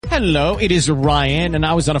Hello, it is Ryan, and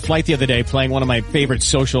I was on a flight the other day playing one of my favorite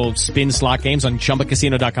social spin slot games on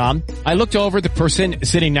ChumbaCasino.com. I looked over at the person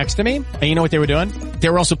sitting next to me, and you know what they were doing? They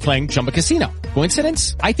were also playing Chumba Casino.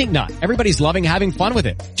 Coincidence? I think not. Everybody's loving having fun with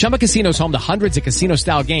it. Chumba Casino is home to hundreds of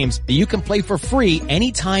casino-style games that you can play for free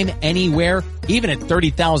anytime, anywhere, even at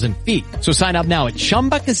 30,000 feet. So sign up now at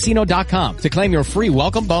ChumbaCasino.com to claim your free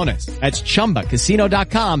welcome bonus. That's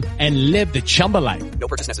ChumbaCasino.com and live the Chumba life. No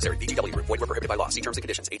purchase necessary. VGW. Void where prohibited by law. See terms and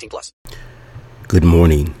conditions. 18+. Good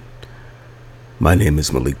morning. My name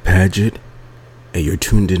is Malik Padgett, and you're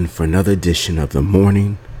tuned in for another edition of the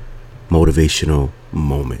Morning Motivational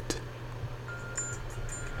Moment.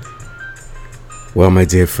 Well, my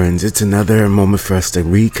dear friends, it's another moment for us to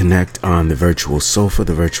reconnect on the virtual sofa.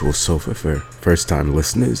 The virtual sofa, for first-time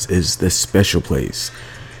listeners, is this special place.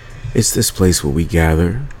 It's this place where we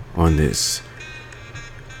gather on this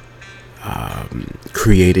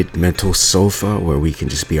created mental sofa where we can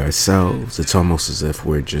just be ourselves. It's almost as if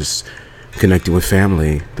we're just connecting with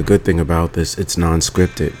family. The good thing about this, it's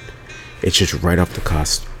non-scripted. It's just right off the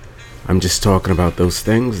cusp. I'm just talking about those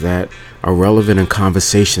things that are relevant in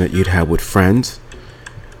conversation that you'd have with friends,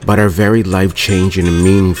 but are very life-changing and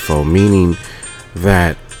meaningful, meaning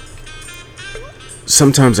that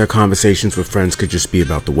sometimes our conversations with friends could just be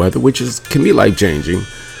about the weather, which can be life-changing.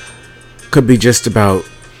 Could be just about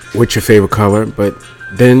what's your favorite color, but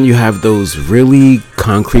then you have those really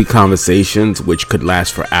concrete conversations which could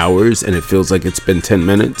last for hours and it feels like it's been 10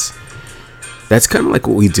 minutes. That's kind of like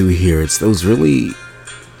what we do here. It's those really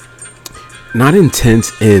not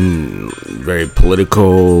intense and very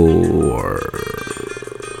political or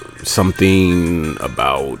something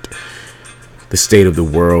about the state of the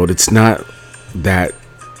world. It's not that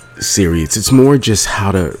serious. It's more just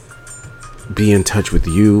how to be in touch with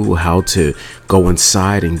you, how to go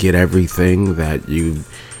inside and get everything that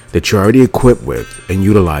you're already equipped with and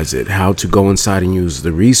utilize it, how to go inside and use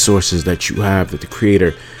the resources that you have that the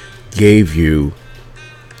Creator gave you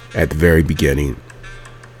at the very beginning.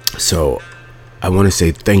 So I want to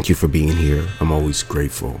say thank you for being here. I'm always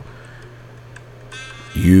grateful.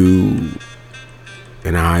 You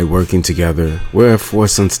and I working together, we're a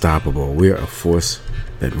force unstoppable. We're a force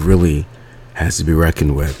that really has to be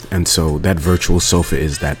reckoned with. And so that virtual sofa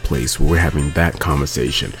is that place where we're having that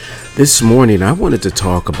conversation. This morning, I wanted to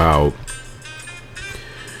talk about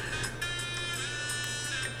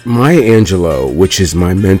Maya Angelou, which is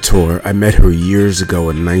my mentor. I met her years ago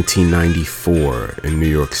in 1994 in New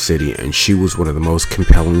York City, and she was one of the most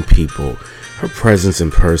compelling people. Her presence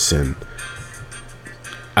in person,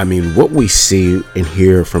 I mean, what we see and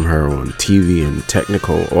hear from her on TV and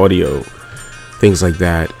technical audio, things like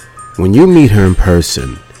that. When you meet her in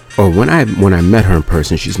person, or when I met her in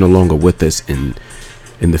person, she's no longer with us in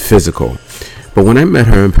the physical. But when I met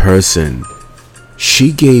her in person,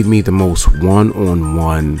 she gave me the most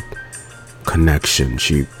one-on-one connection.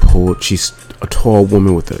 She's a tall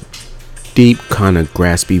woman with a deep, kind of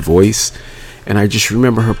graspy voice. And I just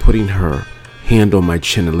remember her putting her hand on my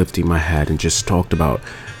chin and lifting my head and just talked about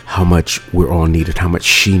how much we're all needed, how much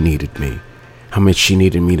she needed me, how much she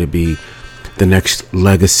needed me to be the next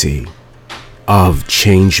legacy of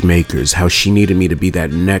change makers, how she needed me to be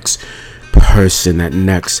that next person, that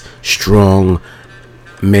next strong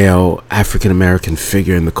male African-American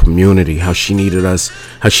figure in the community, how she needed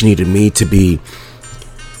me to be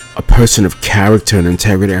a person of character and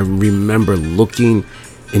integrity. I remember looking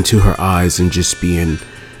into her eyes and just being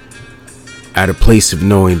at a place of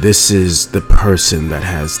knowing this is the person that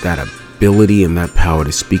has that ability and that power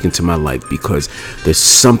to speak into my life, because there's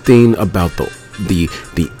something about the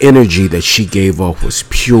energy that she gave off was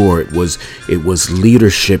pure. It was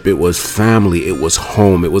leadership. It was family. It was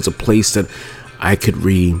home. It was a place that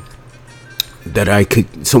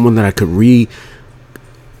someone that I could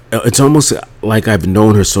it's almost like I've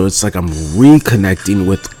known her, so it's like I'm reconnecting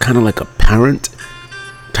with kind of like a parent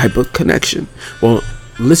type of connection. Well,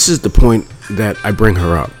 this is the point that I bring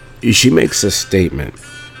her up. She makes a statement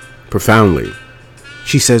profoundly.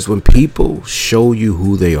 She says, when people show you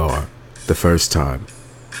who they are the first time,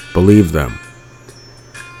 believe them.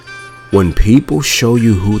 When people show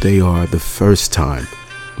you who they are the first time,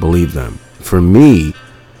 believe them. For me,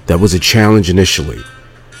 that was a challenge initially,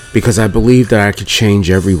 because I believed that I could change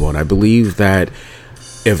everyone. I believed that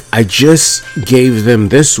if I just gave them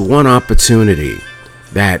this one opportunity,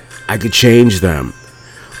 that I could change them.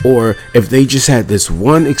 Or if they just had this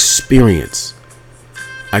one experience,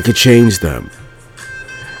 I could change them.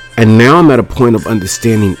 And now I'm at a point of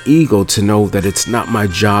understanding ego to know that it's not my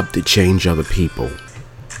job to change other people.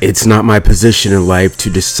 It's not my position in life to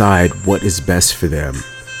decide what is best for them.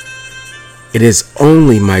 It is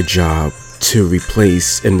only my job to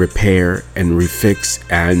replace and repair and refix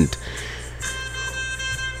and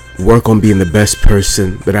work on being the best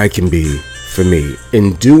person that I can be for me.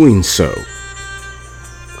 In doing so,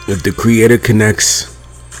 if the Creator connects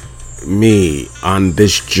me on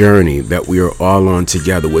this journey that we are all on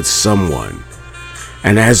together with someone,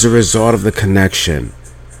 and as a result of the connection,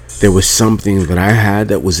 there was something that I had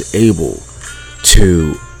that was able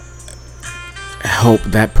to help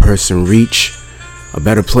that person reach a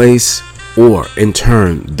better place, or in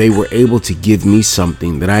turn, they were able to give me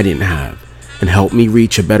something that I didn't have and help me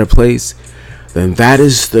reach a better place, then that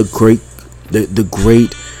is the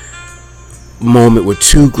great moment where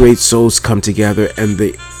two great souls come together, and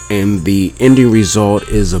the ending result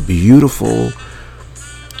is a beautiful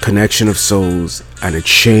connection of souls and a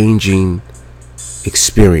changing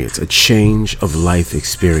experience, a change of life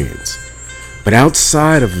experience. But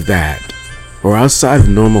outside of that, or outside of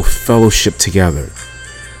normal fellowship together,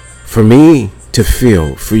 for me to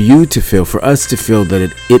feel, for you to feel, for us to feel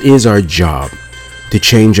that it is our job to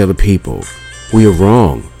change other people, we are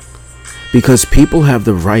wrong. Because people have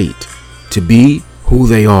the right to be who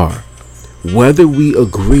they are, whether we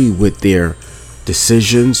agree with their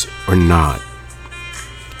decisions or not.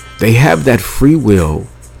 They have that free will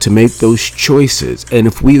to make those choices. And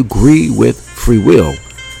if we agree with free will,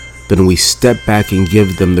 then we step back and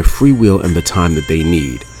give them the free will and the time that they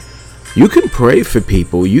need. You can pray for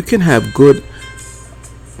people. You can have good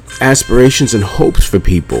aspirations and hopes for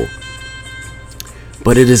people.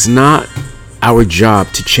 But it is not our job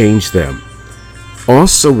to change them.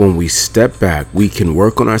 Also, when we step back, we can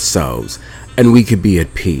work on ourselves and we can be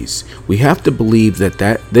at peace. We have to believe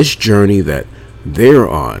that this journey that they're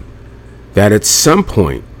on, that at some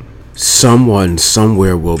point, someone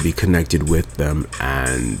somewhere will be connected with them,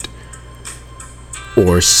 and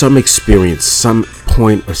or some experience, some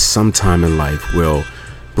point or some time in life will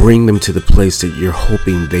bring them to the place that you're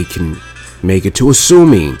hoping they can make it to,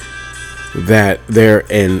 assuming that they're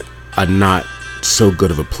in a not so good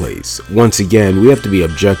of a place. Once again, we have to be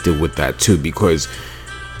objective with that too, because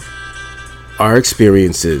our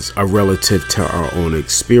experiences are relative to our own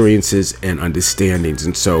experiences and understandings.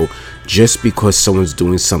 And so just because someone's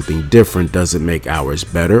doing something different doesn't make ours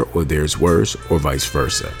better or theirs worse or vice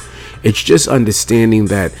versa. It's just understanding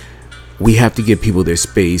that we have to give people their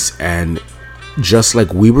space, and just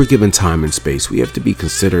like we were given time and space, we have to be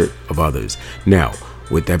considerate of others. Now,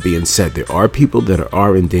 with that being said, there are people that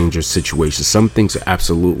are in dangerous situations. Some things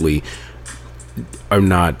are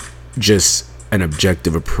not just an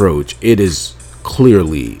objective approach. It is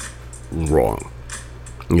clearly wrong.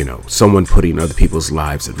 Someone putting other people's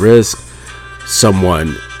lives at risk,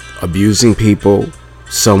 someone abusing people,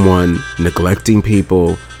 someone neglecting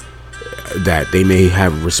people that they may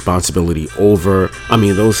have responsibility over.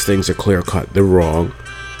 Those things are clear cut. They're wrong.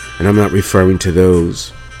 And I'm not referring to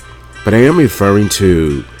those. But I am referring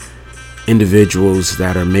to individuals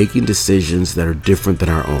that are making decisions that are different than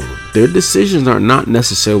our own. Their decisions are not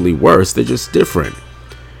necessarily worse. They're just different.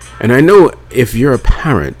 And I know if you're a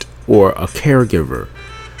parent or a caregiver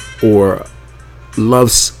or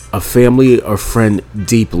loves a family or friend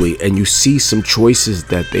deeply, and you see some choices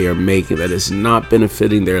that they are making that is not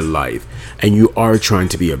benefiting their life, and you are trying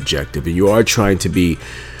to be objective, and you are trying to be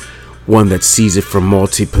one that sees it from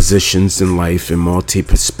multi positions in life and multi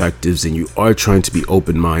perspectives, and you are trying to be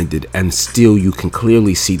open-minded, and still you can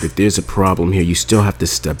clearly see that there's a problem here, you still have to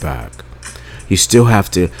step back. You still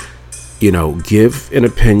have to, give an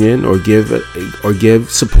opinion or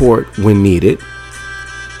give support when needed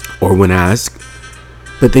or when asked.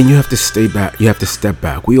 But then you have to stay back. You have to step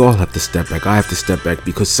back. We all have to step back. I have to step back,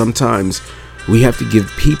 because sometimes we have to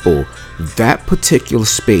give people that particular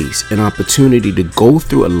space, an opportunity to go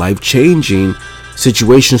through a life-changing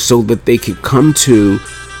situation so that they can come to,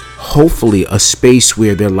 hopefully, a space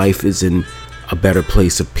where their life is in a better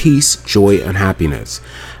place of peace, joy, and happiness.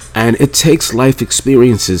 And it takes life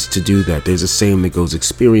experiences to do that. There's a saying that goes,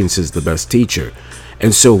 experience is the best teacher.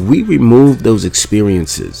 And so we remove those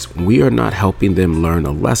experiences. We are not helping them learn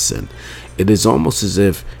a lesson. It is almost as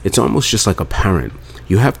if, it's almost just like a parent.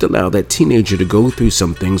 You have to allow that teenager to go through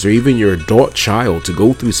some things, or even your adult child to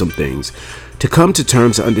go through some things, to come to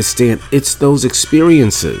terms to understand it's those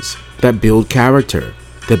experiences that build character,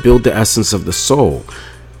 that build the essence of the soul.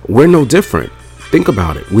 We're no different. Think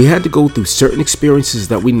about it. We had to go through certain experiences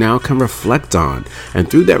that we now can reflect on. And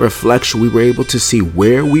through that reflection, we were able to see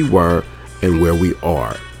where we were and where we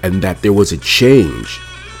are, and that there was a change.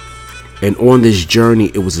 And on this journey,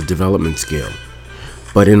 it was a development scale.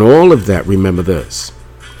 But in all of that, remember this.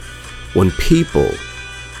 When people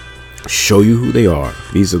show you who they are,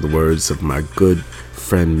 these are the words of my good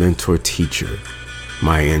friend, mentor, teacher,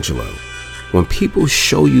 Maya Angelou. when people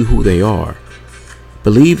show you who they are,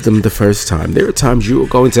 believe them the first time. There are times you are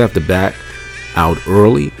going to have to back out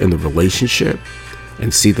early in the relationship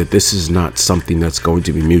and see that this is not something that's going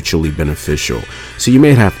to be mutually beneficial. So you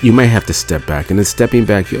may have to step back, and in stepping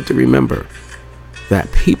back, you have to remember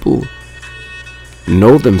that people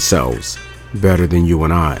know themselves better than you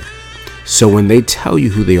and I. So when they tell you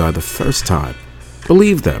who they are the first time,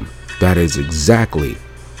 believe them. That is exactly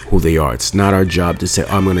who they are. It's not our job to say,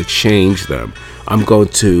 I'm going to change them. I'm going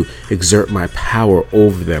to exert my power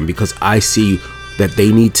over them because I see that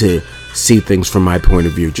they need to see things from my point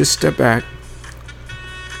of view. Just step back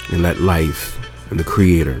and let life and the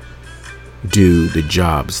Creator do the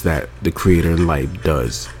jobs that the Creator in life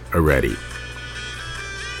does already.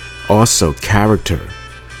 Also, character.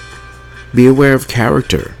 Be aware of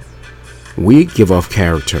character. We give off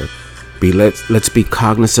character. Let's be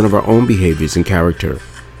cognizant of our own behaviors and character,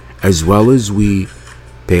 as well as we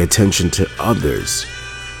pay attention to others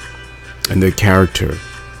and their character.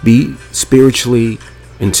 Be spiritually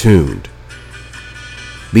in tuned.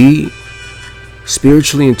 Be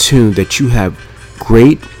spiritually in tune that you have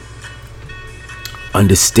great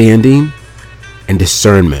understanding and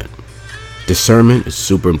discernment. Discernment is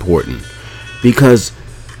super important, because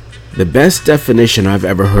the best definition I've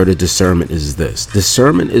ever heard of discernment is this.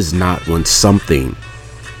 Discernment is not when something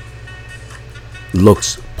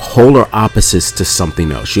looks polar opposites to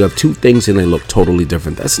something else. You have two things and they look totally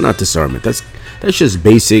different. That's not discernment. That's just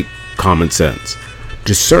basic common sense.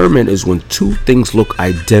 Discernment is when two things look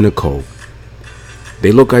identical.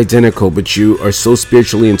 They look identical, but you are so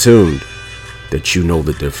spiritually in tune that you know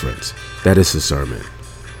the difference. That is discernment.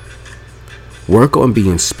 Work on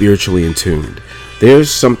being spiritually in tune.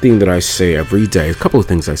 There's something that I say every day. A couple of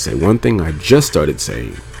things I say. One thing I just started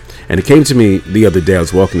saying, and it came to me the other day. I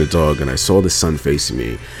was walking the dog and I saw the sun facing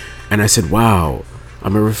me, and I said, wow,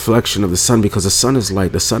 I'm a reflection of the sun, because the sun is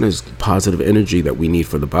light. The sun is positive energy that we need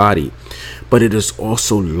for the body, but it is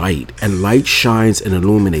also light, and light shines and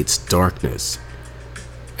illuminates darkness.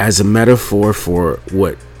 As a metaphor for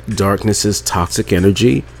what darkness is, toxic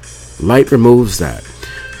energy, light removes that.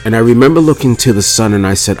 And I remember looking to the sun and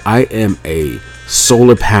I said, I am a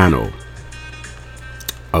solar panel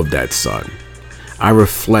of that sun. I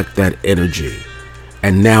reflect that energy,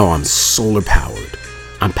 and now I'm solar powered.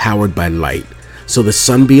 I'm powered by light. So the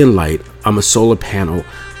sun being light, I'm a solar panel.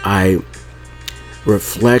 I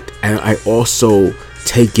reflect, and I also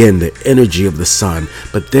take in the energy of the sun,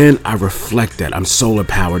 but then I reflect that. I'm solar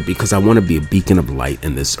powered because I want to be a beacon of light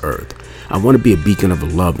in this earth. I want to be a beacon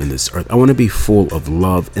of love in this earth. I want to be full of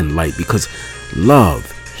love and light, because love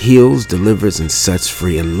heals, delivers, and sets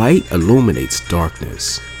free, and light illuminates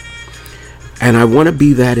darkness. And I want to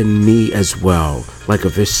be that in me as well. Like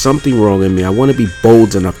if there's something wrong in me, I want to be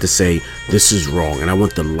bold enough to say, this is wrong. And I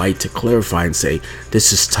want the light to clarify and say,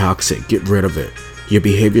 this is toxic. Get rid of it. Your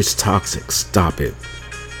behavior is toxic. Stop it.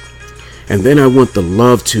 And then I want the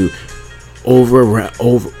love to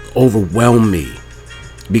overwhelm me.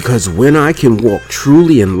 Because when I can walk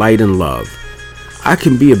truly in light and love, I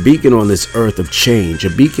can be a beacon on this earth of change, a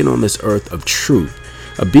beacon on this earth of truth,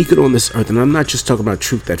 a beacon on this earth. And I'm not just talking about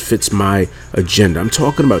truth that fits my agenda. I'm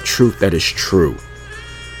talking about truth that is true.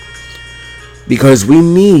 Because we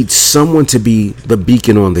need someone to be the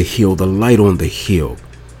beacon on the hill, the light on the hill.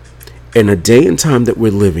 In a day and time that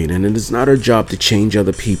we're living, and it is not our job to change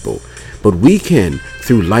other people, but we can,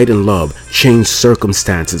 through light and love, change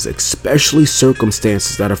circumstances, especially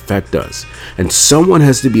circumstances that affect us. And someone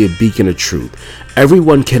has to be a beacon of truth.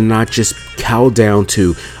 Everyone cannot just cow down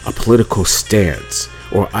to a political stance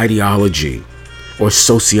or ideology or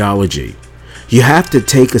sociology. You have to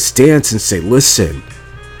take a stance and say, listen,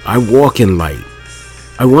 I walk in light.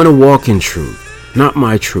 I want to walk in truth, not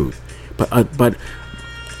my truth, but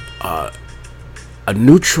a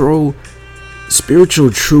neutral spiritual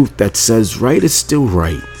truth that says right is still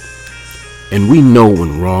right, and we know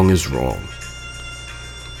when wrong is wrong.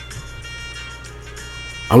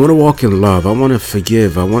 I want to walk in love. I want to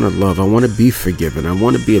forgive. I want to love. I want to be forgiven. I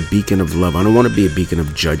want to be a beacon of love. I don't want to be a beacon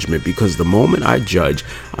of judgment, because the moment I judge,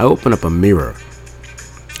 I open up a mirror,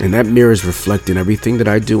 and that mirror is reflecting everything that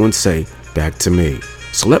I do and say back to me.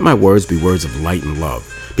 So let my words be words of light and love,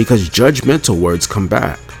 because judgmental words come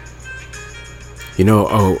back.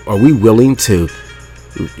 Are we willing to,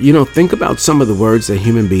 think about some of the words that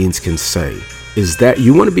human beings can say. Is that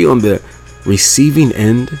you want to be on the receiving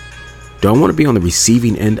end? Do I want to be on the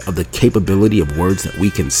receiving end of the capability of words that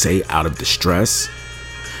we can say out of distress?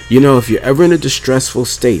 If you're ever in a distressful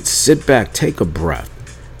state, sit back, take a breath,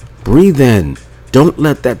 breathe in. Don't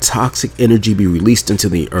let that toxic energy be released into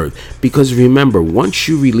the earth. Because remember, once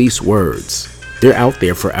you release words, they're out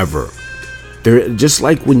there forever. They're just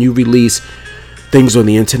like when you release things on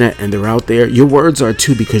the internet and they're out there, your words are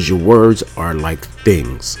too, because your words are like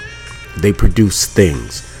things. They produce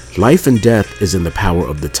things. Life and death is in the power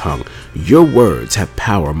of the tongue. Your words have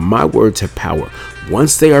power. My words have power.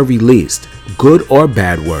 Once they are released, good or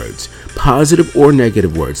bad words, positive or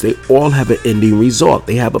negative words, they all have an ending result.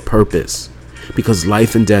 They have a purpose, because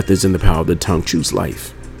life and death is in the power of the tongue. Choose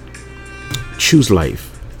life. Choose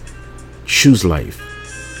life. Choose life.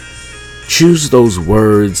 Choose those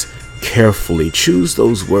words carefully. Choose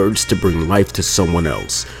those words to bring life to someone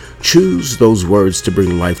else. Choose those words to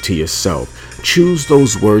bring life to yourself. Choose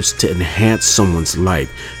those words to enhance someone's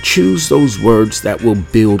life. Choose those words that will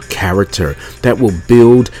build character, that will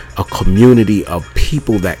build a community of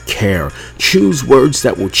people that care. Choose words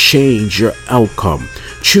that will change your outcome.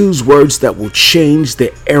 Choose words that will change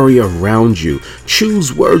the area around you.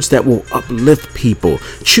 Choose words that will uplift people.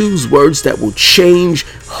 Choose words that will change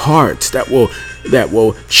hearts, that will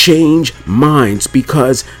change minds,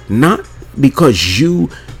 because not because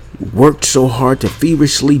you worked so hard to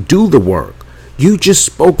feverishly do the work. You just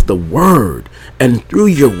spoke the word, and through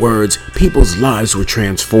your words, people's lives were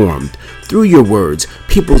transformed. Through your words,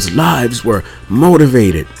 people's lives were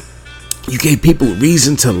motivated. You gave people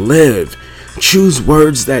reason to live. Choose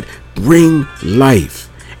words that bring life.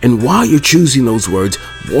 And while you're choosing those words,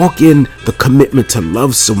 walk in the commitment to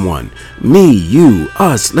love someone. Me, you,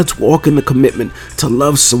 us, let's walk in the commitment to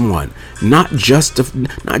love someone. Not judge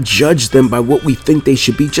them by what we think they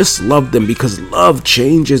should be. Just love them, because love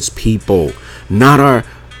changes people. Not our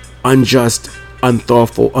unjust,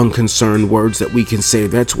 unthoughtful, unconcerned words that we can say.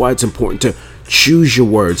 That's why it's important to choose your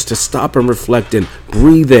words, to stop and reflect and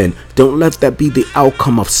breathe in. Don't let that be the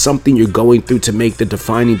outcome of something you're going through to make the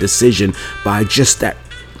defining decision by just that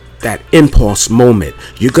impulse moment.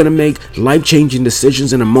 You're going to make life-changing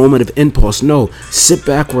decisions in a moment of impulse. No, sit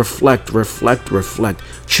back, reflect.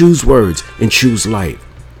 Choose words and choose life.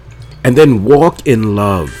 And then walk in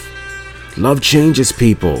love. Love changes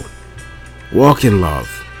people. Walk in love.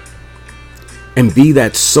 And be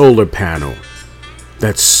that solar panel.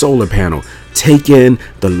 Take in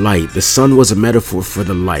the light. The sun was a metaphor for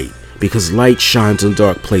the light, because light shines in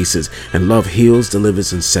dark places, and love heals,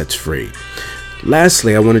 delivers, and sets free.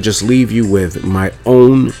 Lastly, I want to just leave you with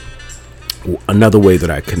another way that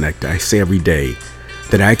I connect. I say every day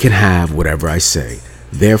that I can have whatever I say.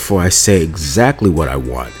 Therefore, I say exactly what I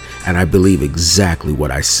want, and I believe exactly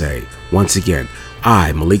what I say. Once again,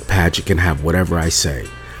 I, Malik Padgett, can have whatever I say.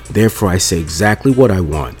 Therefore, I say exactly what I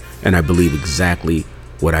want, and I believe exactly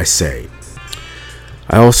what I say.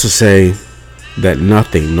 I also say that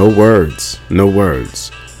nothing, no words, no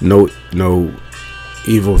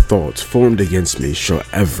evil thoughts formed against me shall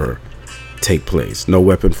ever take place. No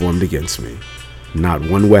weapon formed against me, not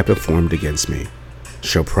one weapon formed against me,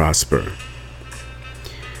 shall prosper.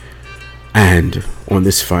 And on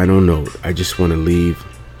this final note, I just want to leave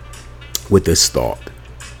with this thought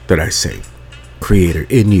that I say: Creator,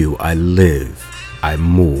 in you I live, I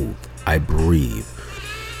move, I breathe,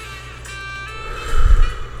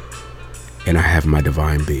 and I have my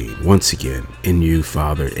divine being. Once again, in you,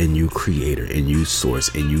 Father, in you, Creator, in you, Source,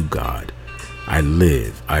 in you, God, I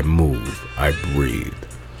live, I move, I breathe,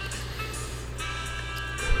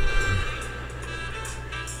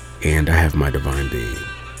 and I have my divine being.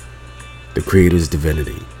 The Creator's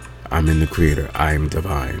divinity. I'm in the Creator. I am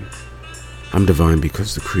divine. I'm divine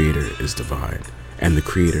because the Creator is divine, and the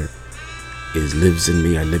Creator lives in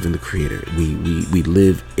me. I live in the Creator. We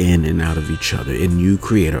live in and out of each other. In you,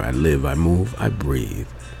 Creator, I live, I move, I breathe,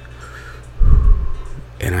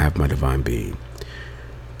 and I have my divine being.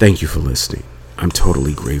 Thank you for listening. I'm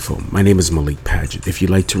totally grateful. My name is Malik Padgett. If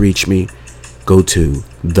you'd like to reach me, go to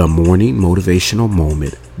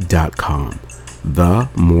themorningmotivationalmoment.com.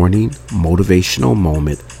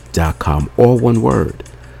 themorningmotivationalmoment.com, all one word.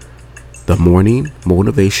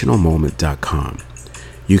 themorningmotivationalmoment.com.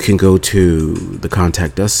 You can go to the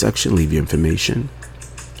Contact Us section, leave your information.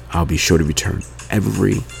 I'll be sure to return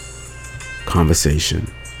every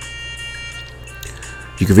conversation.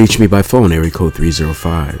 You can reach me by phone, area code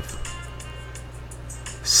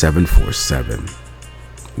 305-747-1051.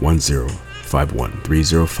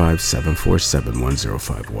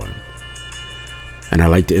 305-747-1051. And I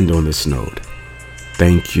like to end on this note.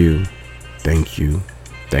 Thank you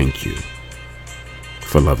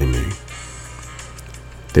for loving me.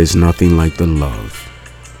 There's nothing like the love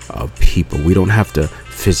of people. We don't have to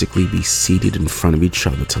physically be seated in front of each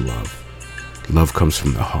other to love. Love comes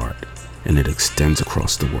from the heart, and it extends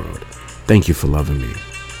across the world. Thank you for loving me.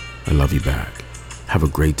 I love you back. Have a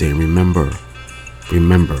great day. Remember,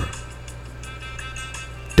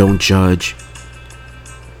 don't judge.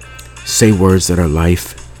 say words that are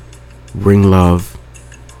life, bring love,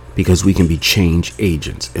 because we can be change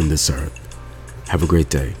agents in this earth. Have a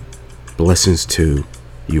great day. Blessings to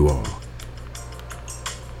you all.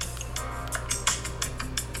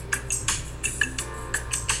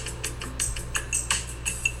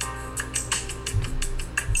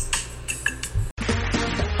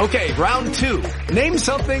 Okay, round two. Name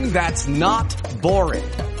something that's not boring.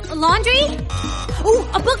 A laundry? Ooh,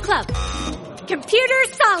 a book club. Computer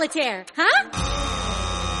solitaire, huh?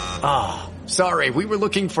 Ah, sorry, we were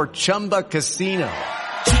looking for Chumba Casino.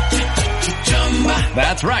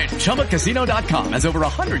 That's right, ChumbaCasino.com has over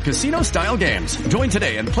 100 casino-style games. Join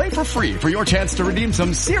today and play for free for your chance to redeem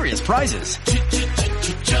some serious prizes.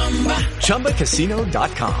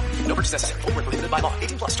 ChumbaCasino.com. No purchase necessary. Void where prohibited by law.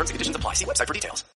 18 plus terms and conditions apply. See website for details.